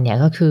ปัจจุบันเนี่ย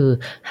ก็คือ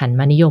หัน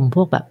มานิยมพ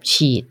วกแบบ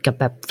ฉีดกับ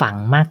แบบฝัง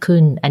มากขึ้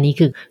นอันนี้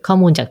คือข้อ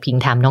มูลจากพิง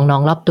ถามน้อ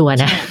งๆรอบตัว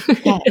นะ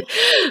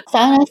ส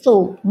าธารณสุ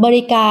ขบ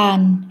ริการ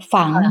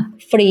ฝัง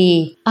ฟรี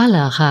เหร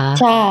อคะ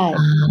ใช่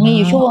มีอ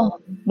ยู่ช่วง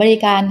บริ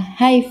การ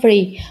ให้ฟรี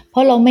เพรา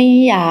ะเราไม่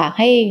อยาก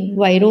ให้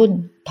วัยรุ่น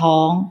ท้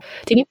อง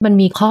ทีนี้มัน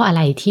มีข้ออะไ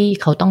รที่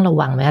เขาต้องระ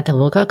วังไหมแต่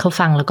ว่าก็เขา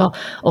ฟังแล้วก็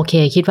โอเค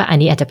คิดว่าอัน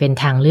นี้อาจจะเป็น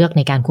ทางเลือกใ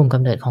นการคุมกำ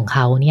เนิดของเข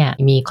าเนี่ย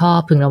มีข้อ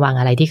พึงระวัง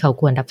อะไรที่เขา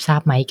ควรรับทรา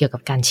บไหมเกี่ยวกั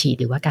บการฉีด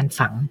หรือว่าการ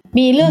ฝัง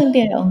มีเรื่องเ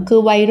ดียวคื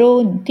อวัย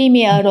รุ่นที่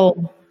มีอารม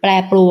ณ์แปร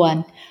ปรวน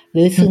ห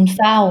รือซึมเ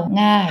ศร้า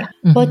ง่าย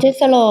โปรเจสเ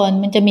ตอโรน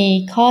มันจะมี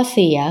ข้อเ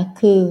สีย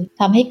คือ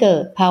ทำให้เกิ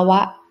ดภาวะ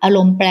อาร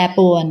มณ์แปรป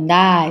รวนไ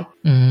ด้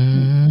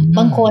บ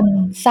างคน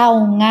เศร้า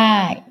ง่า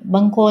ยบ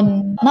างคน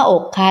หน้าอ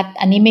กคัด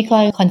อันนี้ไม่ค่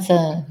อยคอนเ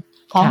ซิร์น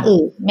ท้องอื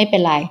ดไม่เป็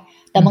นไร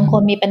แต่บางค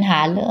นมีปัญหา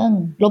เรื่อง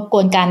รบก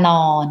วนการน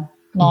อน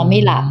ไม่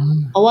หลับ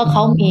เพราะว่าเข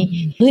ามี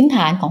พื้นฐ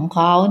านของเข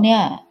าเนี่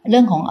ยเรื่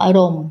องของอาร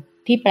มณ์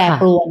ที่แปร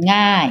ปรวน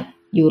ง่าย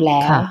อยู่แ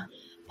ล้ว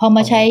พอม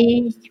าใช้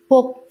พว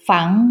ก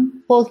ฝัง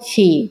พวก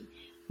ฉีด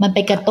มันไป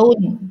กระตุ้น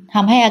ท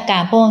ำให้อากา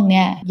รพวกเ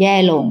นี้ยแย่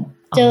ลง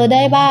เจอไ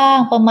ด้บ้าง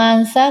ประมาณ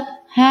สัก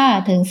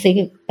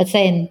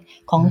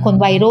 5-10% ของคน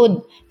วัยรุ่น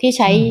ที่ใ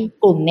ช้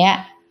กลุ่มเนี้ย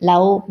แล้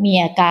วมี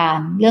อาการ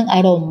เรื่องอา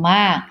รมณ์ม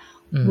าก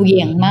เห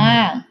วี่ยงมา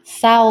ก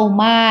เศร้า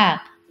มาก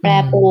แปร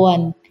ปรวน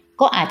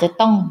ก็อาจจะ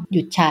ต้องห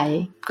ยุดใช้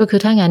ก็คือ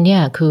ถ้างั้นเนี่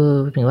ยคือ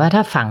ถึงว่าถ้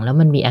าฝังแล้ว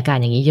มันมีอาการ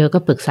อย่างนี้เยอะก็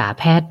ปรึกษา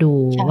แพทย์ดู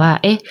ว่า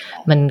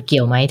มันเกี่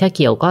ยวไหมถ้าเ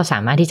กี่ยวก็สา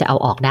มารถที่จะเอา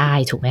ออกได้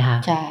ถูกไหมคะ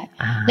ใช่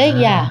และอีก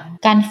อย่าง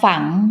การฝั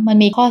งมัน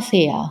มีข้อเ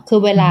สียคือ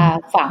เวลา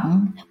ฝัง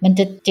มัน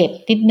จะเจ็บ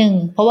นิดนึง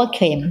เพราะว่าเ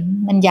ข็ม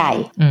มันใหญ่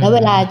แล้วเว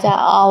ลาจะ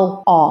เอา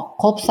ออก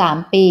ครบ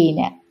3 ปีเ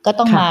นี่ยก็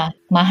ต้อง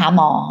มาหาห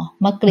มอ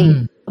มากรีด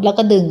แล้ว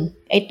ก็ดึง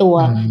ไอ้ตัว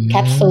แค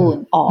ปซูล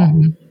ออก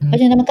เพราะ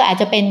ฉะนั้นมันก็อาจ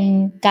จะเป็น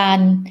การ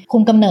คุ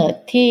มกำเนิด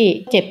ที่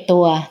เจ็บตั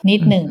วนิด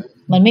หนึ่ง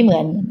มันไม่เหมื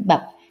อนแบ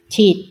บ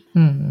ฉีด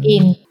อิ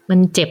นมัน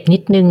เจ็บนิ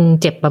ดนึง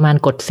เจ็บประมาณ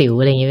กดสิว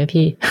อะไรอย่างเงี้ยไหม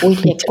พี่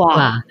เจ็บก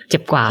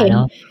ว่าเน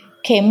าะ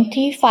เข็ม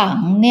ที่ฝัง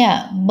เนี่ย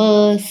เบอ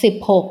ร์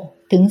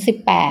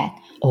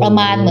16-18ประม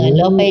าณเหมือน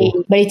เราไป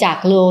บริจาค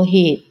โล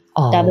หิต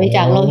แต่บริจ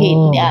าคโลหิต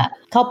เนี่ย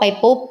เข้าไป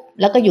ปุ๊บ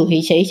แล้วก็อยู่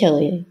เฉ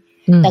ย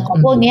แต่ของ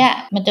พวกเนี้ย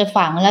มันจะ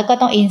ฝังแล้วก็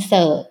ต้องอินเ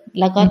สิร์ต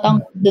แล้วก็ต้อง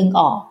ดึง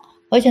ออก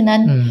เพราะฉะนั้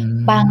น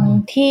บาง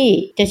ที่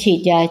จะฉีด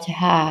ยาช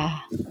า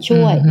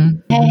ช่วย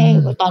ให้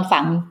ตอนฝั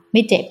งไ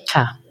ม่เจ็บ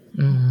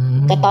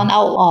แต่ตอนเอ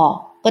าออก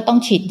ก็ต้อง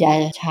ฉีดยา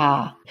ชา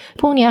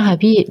พวกนี้ค่ะ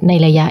พี่ใน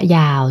ระยะย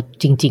าว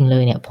จริงๆเล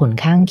ยเนี่ยผล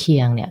ข้างเคี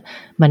ยงเนี่ย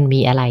มันมี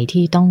อะไร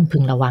ที่ต้องพึ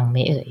งระวังไหม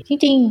เอ่ยจ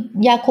ริง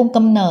ๆยาคุมก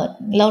ำเนิด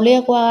เราเรีย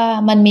กว่า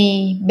มันมี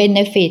เบเน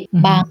ฟิต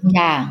บางอ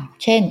ย่าง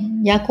เช่น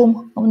ยาคุม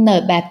กำเนิ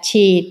ดแบบ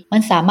ฉีดมั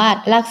นสามารถ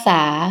รักษ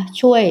า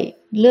ช่วย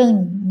เรื่อง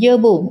เยื่อ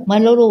บุม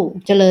ดลูก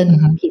เจริญ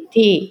ผิด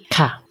ที่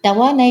แต่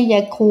ว่าในย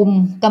าคุม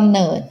กำเ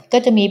นิดก็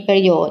จะมีปร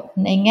ะโยชน์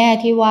ในแง่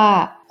ที่ว่า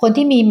คน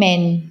ที่มีเม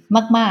น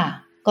มาก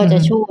ๆก็จะ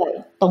ช่วย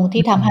ตรง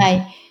ที่ทำให้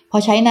พอ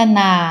ใช้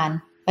นาน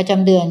ๆประจ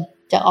ำเดือน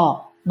จะออก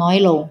น้อย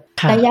ลง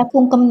แต่ยาคุ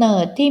มกำเนิ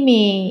ดที่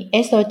มีเอ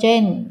สโตรเจ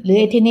นหรือ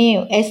เอทินิล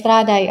เอสตรา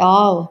ไดออ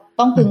ล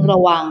ต้องพึงร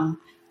ะวัง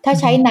ถ้า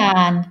ใช้นา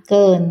นเ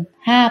กิน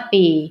5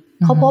 ปี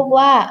เขาพบ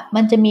ว่า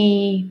มันจะมี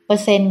เปอ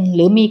ร์เซ็นต์ห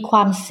รือมีคว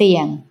ามเสี่ย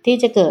งที่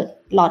จะเกิด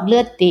หลอดเลื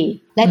อดตีบ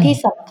และที่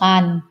สำคั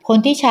ญคน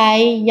ที่ใช้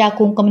ยา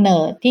คุมกำเนิ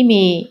ดที่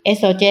มีเอส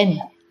โตรเจน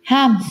ห้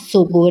ามสู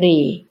บบุห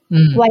รี่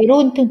วัย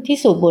รุ่นที่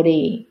สูบบุห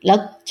รี่แล้ว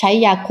ใช้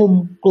ยาคุม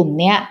กลุ่ม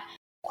เนี้ย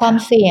ความ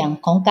เสี่ยง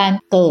ของการ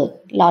เกิด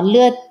หลอดเ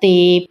ลือดตี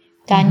บ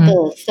การเ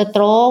กิดสโต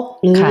รก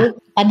หรือ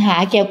ปัญหา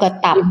เกี่ยวกับ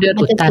ตับ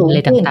มันจะสูง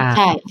ขึ้นใ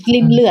ช่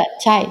ริ่มเลือด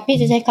ใช่พี่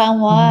จะใช้ค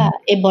ำว่า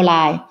เอโบไล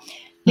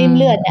ริ่ม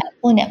เลือดเนี่ย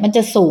พวกเนี่ยมันจ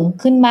ะสูง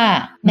ขึ้นมาก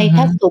ใน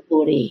ถ้าสูบบุ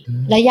หรี่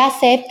ระยะเ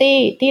ซฟตี้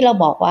ที่เรา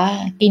บอกว่า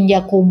กินย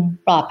าคุม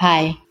ปลอดภั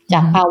ยจา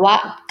กภาวะ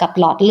กับ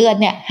หลอดเลือด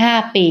เนี่ย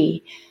5 ปี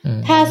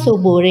ถ้าสูบ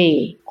บุหรี่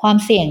ความ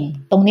เสี่ยง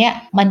ตรงเนี้ย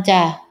มันจะ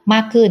ม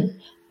ากขึ้น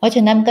เพราะฉ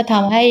ะนั้นก็ท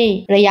ำให้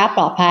ระยะป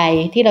ลอดภัย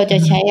ที่เราจะ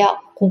ใช้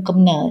คุมก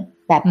ำเนิด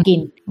แบบกิน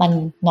มัน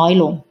น้อย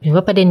ลงเห็น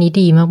ว่าประเด็นนี้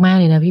ดีมากๆ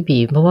เลยนะพี่บี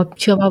เพราะว่า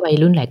เชื่อว่าวัย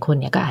รุ่นหลายคน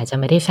เนี่ยก็อาจจะ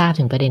ไม่ได้ทราบ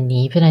ถึงประเด็น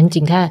นี้เพราะฉะนั้นจ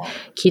ริงถ้า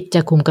คิดจ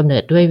ะคุมกำเนิ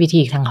ดด้วยวิ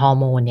ธีทางฮอร์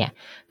โมนเนี่ย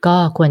ก็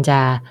ควรจะ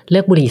เลิ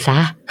กบุหรี่ซะ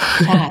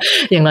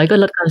อย่างน้อยก็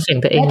ลดความเสี่ยง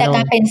ตัวเองลงแต่ก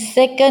ารเป็น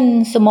second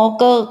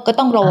smoker ก็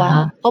ต้องระวัง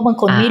เพราะบาง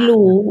คนไม่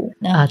รู้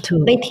นะ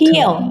ไปเที่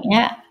ยวอย่างเ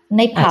งี้ยใ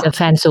นผับอาจจะแ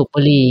ฟนสูบบุ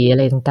หรี่อะไ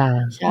รต่า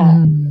ง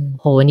ๆ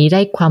โหวันนี้ไ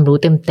ด้ความรู้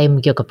เต็ม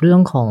ๆเกี่ยวกับเรื่อ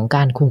งของก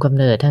ารคุมกำ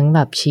เนิดทั้งแบ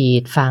บฉี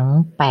ดฝัง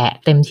แปะ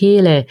เต็มที่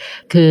เลย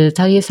คือเ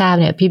ท่าที่ทราบ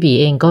เนี่ยพี่บี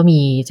เองก็มี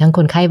ทั้งค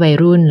นไข้วัย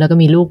รุ่นแล้วก็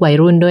มีลูกวัย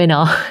รุ่นด้วยเน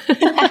าะ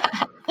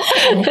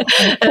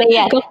เครี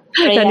ยด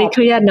ตอนนี้เค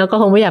รียดเนาะก็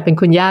คงไม่อยากเป็น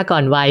คุณย่าก่อ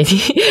นวัย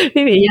ที่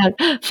พี่บีอยาก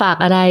ฝาก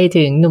อะไร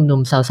ถึงหนุ่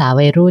มๆสาวๆ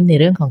วัยรุ่นใน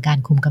เรื่องของการ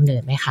คุมกำเนิ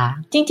ดไหมคะ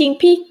จริง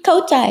ๆพี่เข้า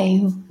ใจ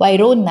วัย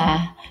รุ่นนะ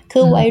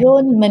คือวัย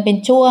รุ่นมันเป็น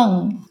ช่วง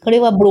เขาเรี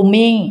ยกว่า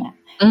blooming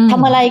ท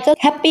ำอะไรก็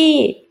แฮปปี้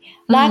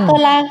รักก็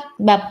รัก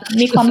แบบ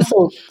มีความ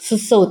สุข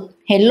สุด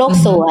ๆเห็นโลก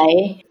สวย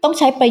ต้อง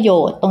ใช้ประโย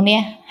ชน์ตรงนี้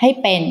ให้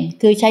เป็น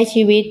คือใช้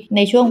ชีวิตใน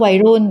ช่วงวัย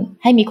รุ่น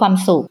ให้มีความ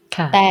สุข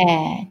แต่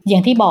อย่า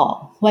งที่บอก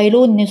วัย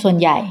รุ่นในส่วน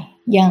ใหญ่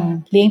ยัง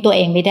เลี้ยงตัวเ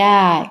องไม่ไ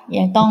ด้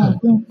ยังต้อง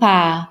พึ่งพา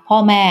พ่อ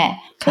แม่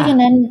เพราะฉะ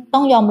นั้นต้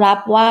องยอมรับ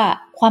ว่า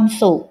ความ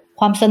สุข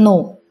ความสนุ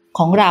กข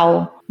องเรา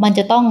มันจ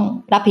ะต้อง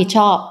รับผิดช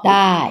อบไ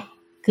ด้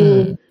คือ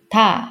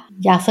ถ้า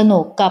อยากสนุ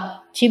กกับ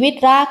ชีวิต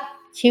รัก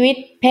ชีวิต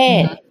เพ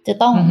ศจะ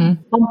ต้อง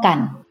ป้องกัน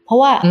เพราะ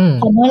ว่า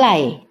พอเมื่อไหร่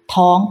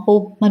ท้องปุ๊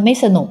บมันไม่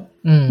สนุ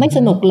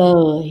กเล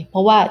ยเพร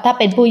าะว่าถ้า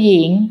เป็นผู้ห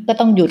ญิงก็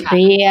ต้องหยุดเ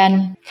รียน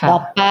ต่อ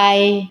ไป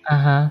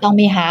ต้อง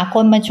มีหาค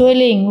นมาช่วย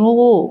เลี้ยง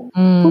ลูก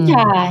ผู้ช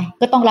าย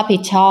ก็ต้องรับผิ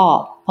ดชอบ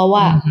เพราะว่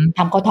าท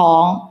ำเขาท้อ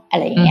งอะ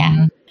ไรอย่างเงี้ย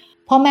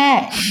พ่อแม่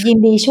ยิน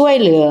ดีช่วย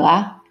เหลือ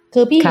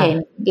คือพี่เห็น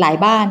หลาย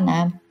บ้านน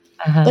ะ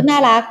ก็น่า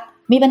รัก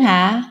มีปัญหา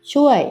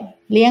ช่วย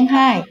เลี้ยงใ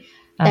ห้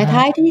แต่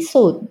ท้ายที่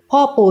สุดพ่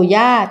อปู่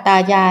ย่าตา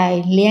ยาย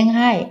เลี้ยงใ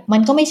ห้มั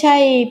นก็ไม่ใช่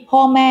พ่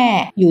อแม่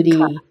อยู่ดี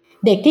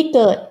เด็กที่เ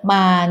กิดม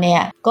าเนี่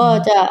ยก็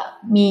จะ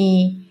มี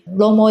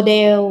โรลโมเด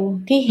ล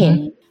ที่เห็น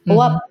เพราะ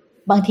ว่า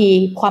บางที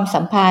ความ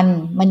สัมพันธ์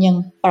มันยัง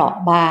เปราะ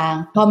บาง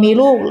พอมี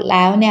ลูกแ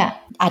ล้วเนี่ย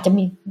อาจจะ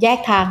มีแยก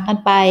ทางกัน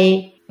ไป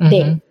เ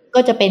ด็กก็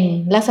จะเป็น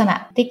ลักษณะ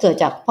ที่เกิด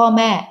จากพ่อแ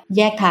ม่แ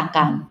ยกทาง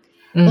กัน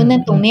เพราะนั้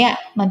นตรงเนี้ย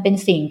มันเป็น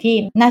สิ่งที่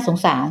น่าสง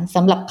สารส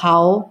ำหรับเขา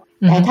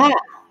แต่ถ้า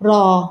ร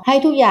อให้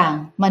ทุกอย่าง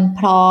มัน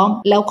พร้อม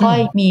แล้วค่อย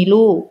มี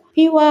ลูก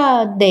พี่ว่า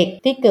เด็ก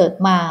ที่เกิด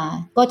มา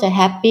ก็จะแ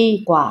ฮปปี้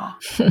กว่า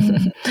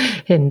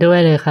เห็นด้วย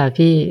เลยค่ะ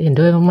พี่เห็น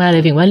ด้วยมากๆเล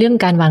ยถึงว่าเรื่อง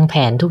การวางแผ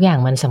นทุกอย่าง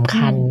มันสำ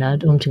คัญนะ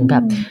รวมถึงแบ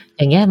บอ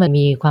ย่างเงี้ยมัน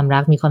มีความรั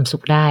กมีความสุ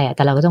ขได้แ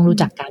ต่เราก็ต้องรู้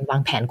จักการวา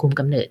งแผนคุม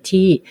กำเนิด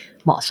ที่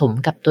เหมาะสม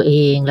กับตัวเอ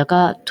งแล้วก็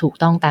ถูก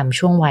ต้องตาม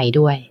ช่วงวัย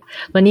ด้วย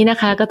วันนี้นะ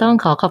คะก็ต้อง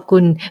ขอบคุ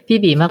ณพี่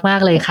บีมา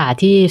กๆเลยค่ะ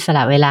ที่สล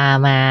ะเวลา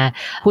มา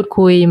พูด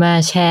คุยมา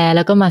แชร์แ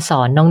ล้วก็มาส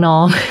อนน้อ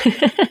งๆ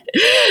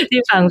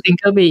ที่ฟัง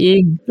Single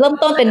Being เริ่ม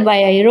ต้นเป็นวั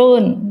ยรุ่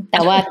นแต่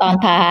ว่าตอน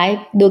ท้าย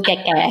ดูแ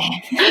ก่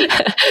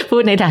ๆพู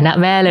ดในฐานะ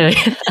แม่เลย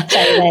ใ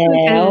ช่แ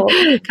ล้ว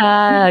ค่ะ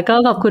ก็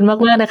ขอบคุณ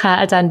มากๆนะคะ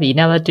อาจารย์บี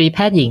นาวตรีแพ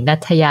ทย์หญิงณั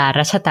ฐยา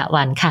รัชตะ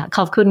วันค่ะข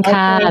อบคุณ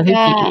ค่ะพี่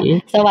บี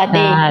สวัส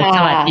ดีค่ะส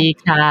วัสดี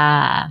ค่ะ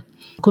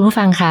คุณผู้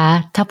ฟังคะ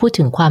ถ้าพูด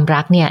ถึงความ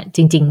รักเนี่ยจ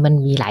ริงๆมัน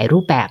มีหลายรู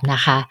ปแบบนะ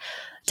คะ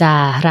จะ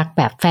รักแ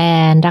บบแฟ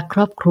นรักค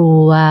รอบครั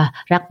ว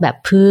รักแบบ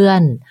เพื่อ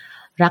น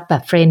รักแบ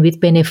บ friend with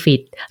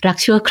benefit รัก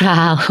ชั่วคร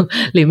าว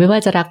หรือไม่ว่า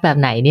จะรักแบบ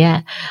ไหนเนี่ย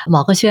หมอ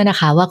ก็เชื่อนะ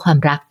คะว่าความ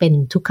รักเป็น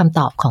ทุกคำ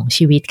ตอบของ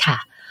ชีวิตค่ะ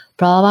เ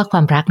พราะว่าคว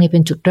ามรักนี่เป็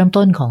นจุดเริ่ม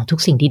ต้นของทุก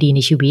สิ่งดีๆใน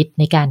ชีวิต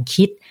ในการ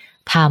คิด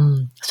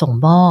ส่ง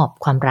มอบ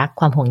ความรัก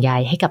ความห่วงใย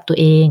ให้กับตัว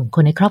เองค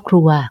นในครอบค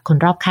รัวคน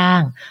รอบข้า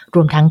งร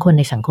วมทั้งคนใ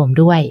นสังคม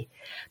ด้วย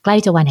ใกล้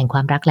จะวันแห่งคว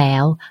ามรักแล้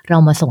วเรา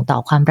มาส่งต่อ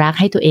ความรัก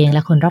ให้ตัวเองแล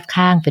ะคนรอบ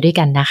ข้างไปด้วย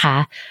กันนะคะ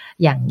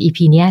อย่าง EP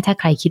เนี้ยถ้า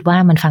ใครคิดว่า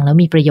มันฟังแล้ว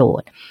มีประโย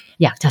ชน์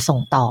อยากจะส่ง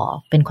ต่อ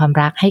เป็นความ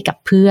รักให้กับ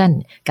เพื่อน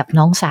กับ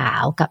น้องสา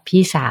วกับ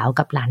พี่สาว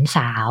กับหลานส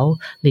าว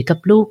หรือกับ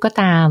ลูกก็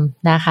ตาม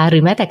นะคะหรื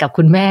อแม้แต่กับ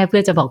คุณแม่เพื่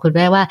อจะบอกคุณแ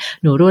ม่ว่า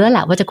หนูรู้แล้ว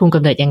ล่ะว่าจะคุมก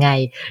ำเนิดยังไง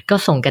ก็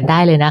ส่งกันได้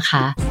เลยนะค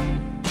ะ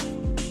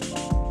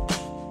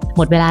ห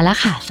มดเวลาแล้ว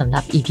ค่ะสำห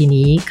รับ EP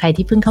นี้ใคร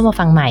ที่เพิ่งเข้ามา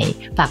ฟังใหม่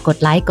ฝากกด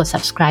ไลค์กด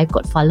subscribe ก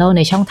ด follow ใ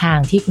นช่องทาง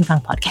ที่คุณฟัง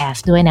podcast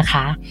ด้วยนะค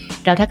ะ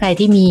แล้วถ้าใคร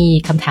ที่มี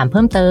คำถามเ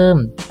พิ่มเติม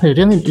หรือเ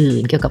รื่องอื่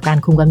นๆเกี่ยวกับการ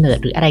คุมกำเนิด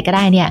หรืออะไรก็ไ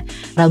ด้เนี่ย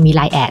เรามี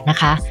LINE แอดนะ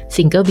คะ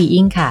Single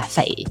Being ค่ะใ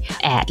ส่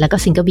แอดแล้วก็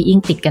Single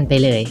Being ติดกันไป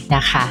เลยน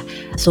ะคะ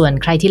ส่วน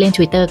ใครที่เล่น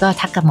Twitter ก็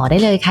ทักกับหมอได้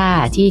เลยค่ะ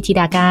ที่ธิ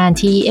ดาการ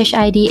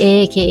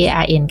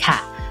THIDAKARN ค่ะ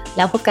แ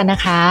ล้วพบกันนะ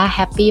คะ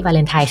Happy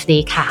Valentine's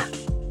Day ค่ะ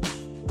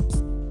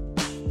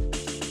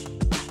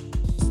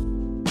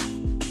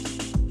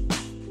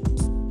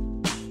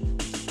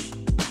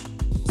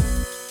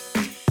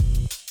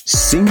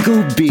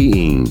Single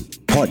Being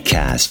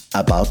Podcast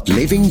about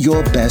living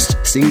your best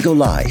single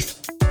life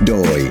โด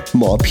ย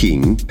หมอผิง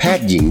แพท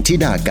ย์หญิงธิ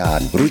ดากา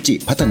รรุจิ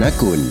พัฒน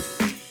กุล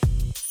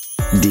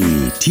ดี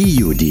ที่อ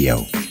ยู่เดียว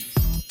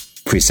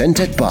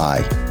Presented by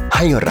ใ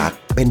ห้รัก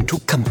เป็นทุ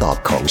กคำตอบ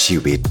ของชี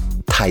วิต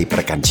ไทยป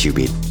ระกันชี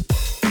วิต